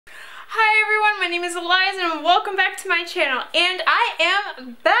Hi everyone, my name is Eliza and welcome back to my channel, and I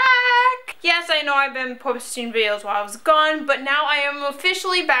am back! Yes, I know I've been posting videos while I was gone, but now I am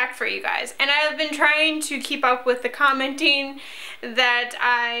officially back for you guys, and I have been trying to keep up with the commenting that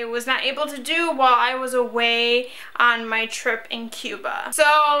I was not able to do while I was away on my trip in Cuba.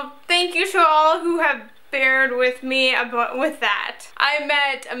 So thank you to all who have bared with me with that. I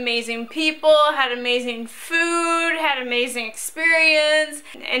met amazing people, had amazing food, had amazing experience,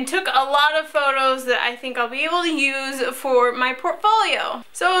 and took a lot of photos that I think I'll be able to use for my portfolio.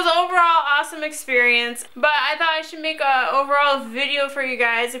 So it was an overall awesome experience, but I thought I should make an overall video for you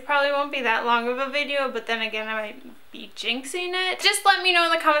guys. It probably won't be that long of a video, but then again I might be jinxing it. Just let me know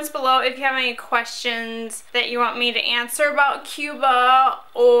in the comments below if you have any questions that you want me to answer about Cuba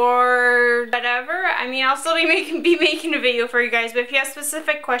or whatever. I mean, I'll still be making a video for you guys, but if you have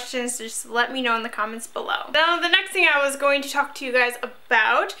specific questions, just let me know in the comments below. Now, the next thing I was going to talk to you guys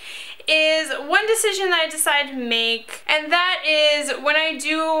about is one decision that I decided to make, and that is when I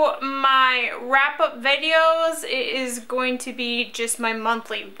do my wrap-up videos, it is going to be just my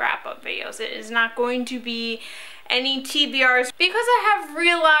monthly wrap-up videos. It is not going to be any TBRs, because I have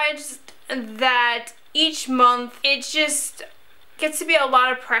realized that each month it just gets to be a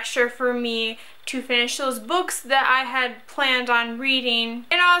lot of pressure for me to finish those books that I had planned on reading.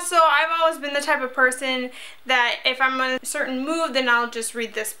 And also, I've always been the type of person that if I'm in a certain mood, then I'll just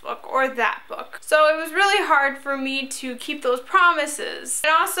read this book or that book. So it was really hard for me to keep those promises.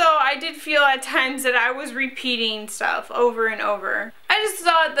 And also, I did feel at times that I was repeating stuff over and over. I just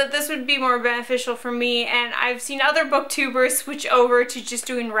thought that this would be more beneficial for me, and I've seen other booktubers switch over to just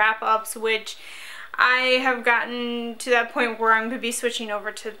doing wrap-ups, which I have gotten to that point where I'm going to be switching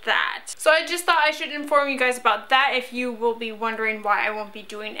over to that. So I just thought I should inform you guys about that if you will be wondering why I won't be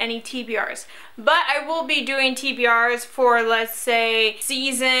doing any TBRs. But I will be doing TBRs for, let's say,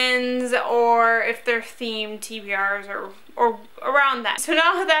 seasons, or if they're themed TBRs or around that. So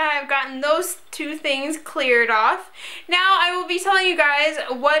now that I've gotten those two things cleared off, now I will be telling you guys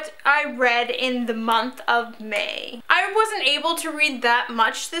what I read in the month of May. I wasn't able to read that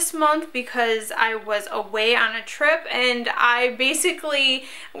much this month because I was away on a trip, and I basically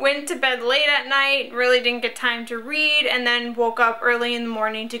went to bed late at night, really didn't get time to read, and then woke up early in the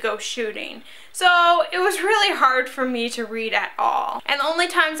morning to go shooting. So it was really hard for me to read at all. And the only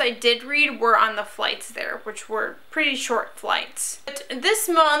times I did read were on the flights there, which were pretty short flights. But this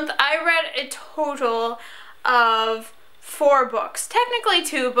month I read a total of 4 books. Technically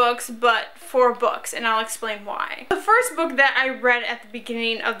 2 books, but 4 books, and I'll explain why. The first book that I read at the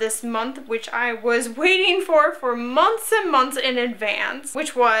beginning of this month, which I was waiting for months and months in advance,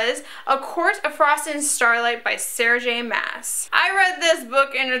 which was A Court of Frost and Starlight by Sarah J. Maas. I read this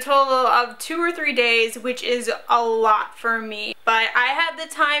book in a total of 2 or 3 days, which is a lot for me. But I had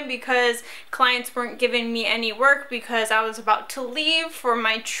the time because clients weren't giving me any work because I was about to leave for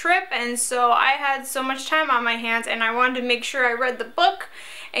my trip, and so I had so much time on my hands, and I wanted to make sure I read the book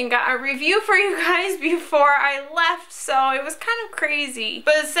and got a review for you guys before I left, so it was kind of crazy.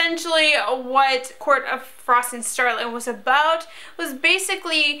 But essentially what Court of Frost and Starlight was about was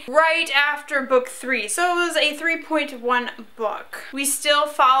basically right after book 3, so it was a 3.1 book. We still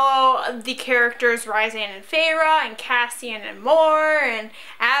follow the characters Ryzan and Feyre and Cassian and Mor and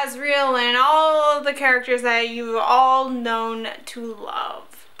Azriel and all of the characters that you've all known to love.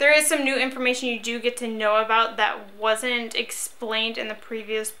 There is some new information you do get to know about that wasn't explained in the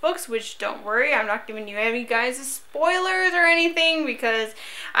previous books, which don't worry, I'm not giving you any guys spoilers or anything because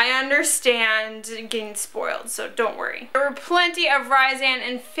I understand getting spoiled, so don't worry. There were plenty of Ryzan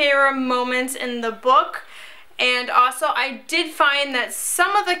and Feyre moments in the book. And also, I did find that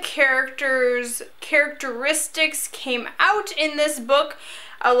some of the characters' characteristics came out in this book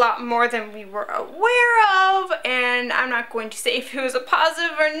a lot more than we were aware of, and I'm not going to say if it was a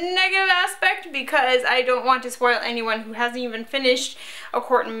positive or negative aspect because I don't want to spoil anyone who hasn't even finished A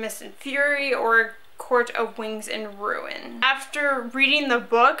Court of Mist and Fury or Court of Wings and Ruin. After reading the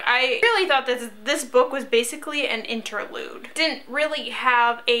book, I really thought that this book was basically an interlude. It didn't really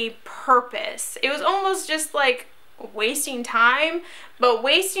have a purpose. It was almost just like wasting time, but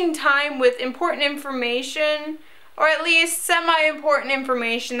wasting time with important information, or at least semi-important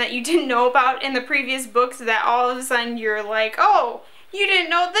information that you didn't know about in the previous books, that all of a sudden you're like, oh, you didn't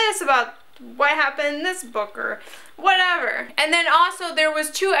know this about what happened in this book or whatever. And then also there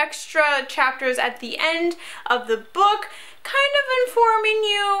was 2 extra chapters at the end of the book kind of informing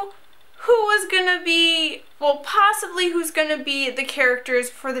you who was gonna be, well, possibly who's gonna be the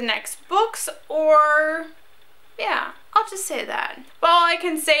characters for the next books, or yeah. I'll just say that. But all I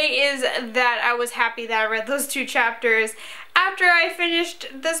can say is that I was happy that I read those 2 chapters after I finished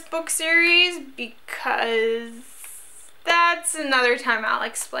this book series, because that's another time I'll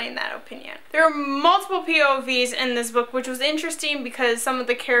explain that opinion. There are multiple POVs in this book, which was interesting because some of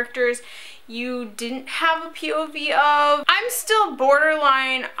the characters you didn't have a POV of. I'm still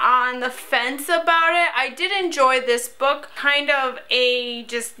borderline on the fence about it. I did enjoy this book, kind of a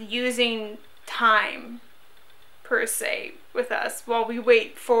just using time per se with us while we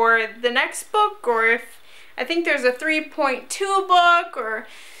wait for the next book, or if I think there's a 3.2 book, or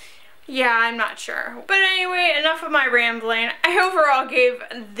yeah, I'm not sure. But anyway, enough of my rambling. I overall gave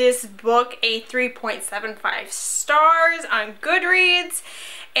this book a 3.75 stars on Goodreads.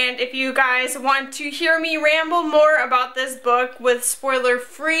 And if you guys want to hear me ramble more about this book with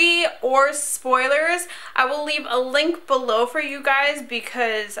spoiler-free or spoilers, I will leave a link below for you guys,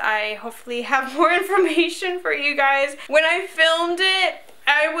 because I hopefully have more information for you guys. When I filmed it,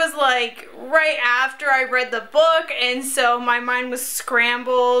 I was like right after I read the book, and so my mind was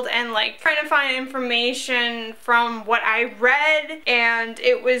scrambled and like trying to find information from what I read, and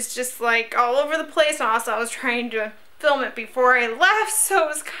it was just like all over the place. And also I was trying to film it before I left, so it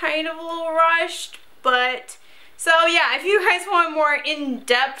was kind of a little rushed. But so yeah, if you guys want more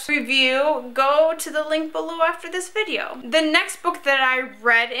in-depth review, go to the link below after this video. The next book that I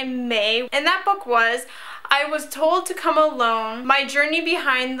read in May, and that book was I Was Told to Come Alone, My Journey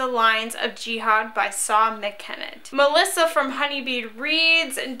Behind the Lines of Jihad by Saw McKennett. Melissa from Honeybee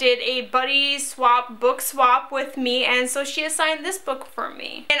Reads did a buddy swap, book swap with me, and so she assigned this book for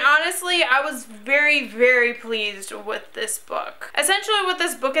me. And honestly, I was very, very pleased with this book. Essentially what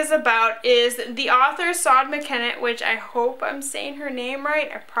this book is about is the author, Saw McKennett, which I hope I'm saying her name right,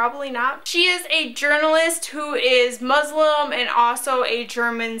 I'm probably not. She is a journalist who is Muslim and also a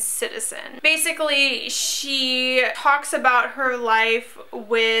German citizen. Basically, she talks about her life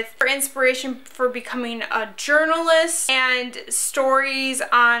with her inspiration for becoming a journalist and stories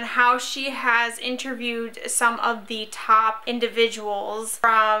on how she has interviewed some of the top individuals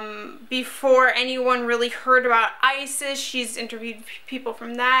from before anyone really heard about ISIS. She's interviewed people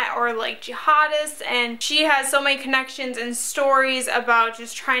from that, or like jihadists, and she has so many connections and stories about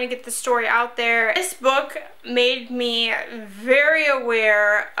just trying to get the story out there. This book made me very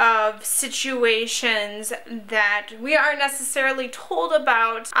aware of situations that we aren't necessarily told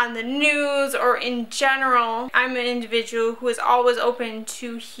about on the news or in general. I'm an individual who is always open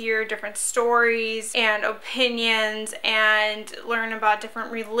to hear different stories and opinions and learn about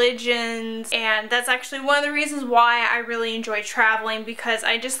different religions, and that's actually one of the reasons why I really enjoy traveling, because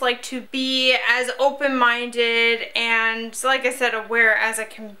I just like to be as open-minded and, like I said, aware as I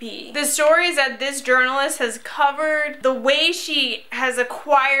can be. The stories that this journalist has covered, the way she has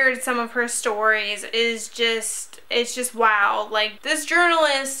acquired some of her stories is just, it's just wow. Like, this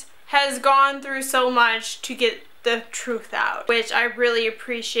journalist has gone through so much to get the truth out, which I really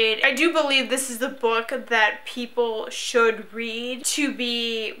appreciate. I do believe this is the book that people should read to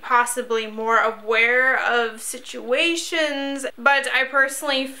be possibly more aware of situations, but I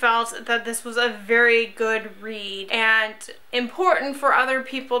personally felt that this was a very good read and important for other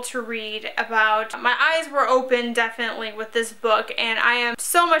people to read about. My eyes were open definitely with this book, and I am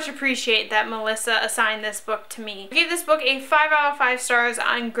so much appreciate that Melissa assigned this book to me. I gave this book a 5 out of 5 stars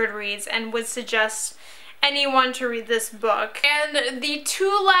on Goodreads and would suggest anyone to read this book. And the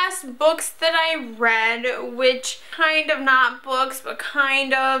 2 last books that I read, which kind of not books, but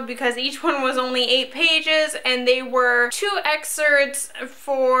kind of, because each one was only 8 pages, and they were 2 excerpts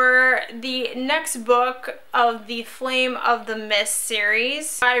for the next book of the Flame of the Mist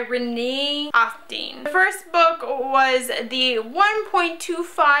series by Renee Ofting. The first book was the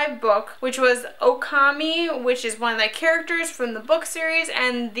 1.25 book, which was Okami, which is one of the characters from the book series,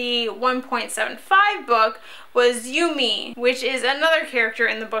 and the 1.75 book was Yumi, which is another character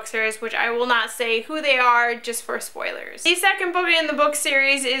in the book series, which I will not say who they are just for spoilers. The second book in the book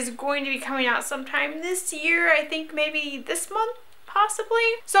series is going to be coming out sometime this year, I think maybe this month, possibly.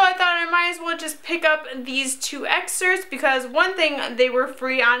 So I thought I might as well just pick up these 2 excerpts, because one thing, they were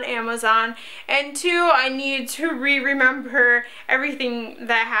free on Amazon, and 2, I needed to remember everything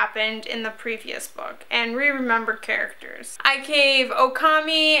that happened in the previous book and remember characters. I gave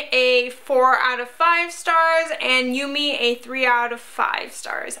Okami a 4 out of 5 stars and Yumi a 3 out of 5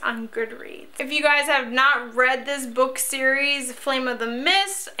 stars on Goodreads. If you guys have not read this book series, Flame of the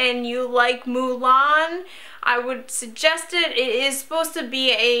Mist, and you like Mulan, I would suggest it. It is supposed to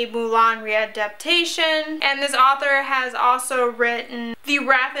be a Mulan readaptation, and this author has also written the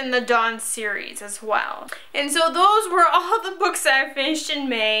Wrath in the Dawn series as well. And so those were all the books that I finished in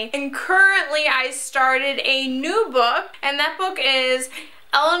May, and currently I started a new book, and that book is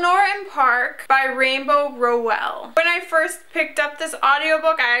Eleanor and Park by Rainbow Rowell. When I first picked up this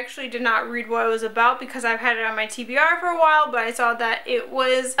audiobook, I actually did not read what it was about because I've had it on my TBR for a while, but I saw that it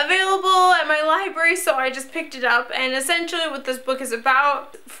was available at my library, so I just picked it up. And essentially what this book is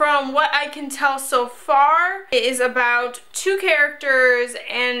about, from what I can tell so far, it is about two characters,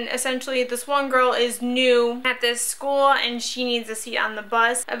 and essentially this one girl is new at this school and she needs a seat on the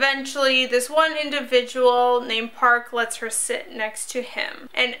bus. Eventually this one individual named Park lets her sit next to him.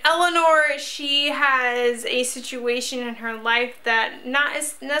 And Eleanor, she has a situation in her life that not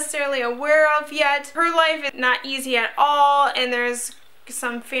is necessarily aware of yet. Her life is not easy at all, and there's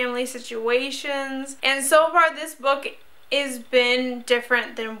some family situations. And so far this book has been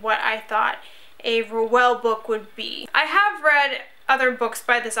different than what I thought a Rowell book would be. I have read other books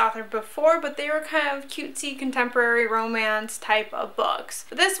by this author before, but they were kind of cutesy contemporary romance type of books.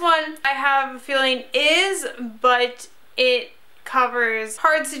 But this one I have a feeling is, but it covers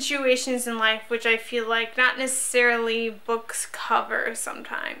hard situations in life, which I feel like not necessarily books cover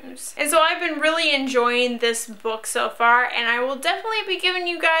sometimes. And so I've been really enjoying this book so far, and I will definitely be giving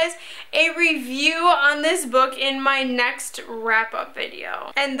you guys a review on this book in my next wrap-up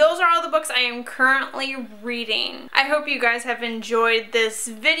video. And those are all the books I am currently reading. I hope you guys have enjoyed this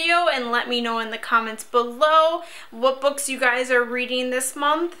video, and let me know in the comments below what books you guys are reading this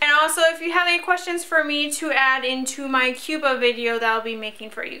month. And also, if you have any questions for me to add into my Cuba video that I'll be making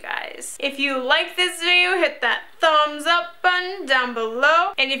for you guys. If you like this video, hit that thumbs up button down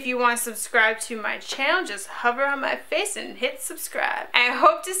below. And if you want to subscribe to my channel, just hover on my face and hit subscribe. I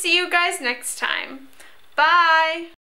hope to see you guys next time. Bye!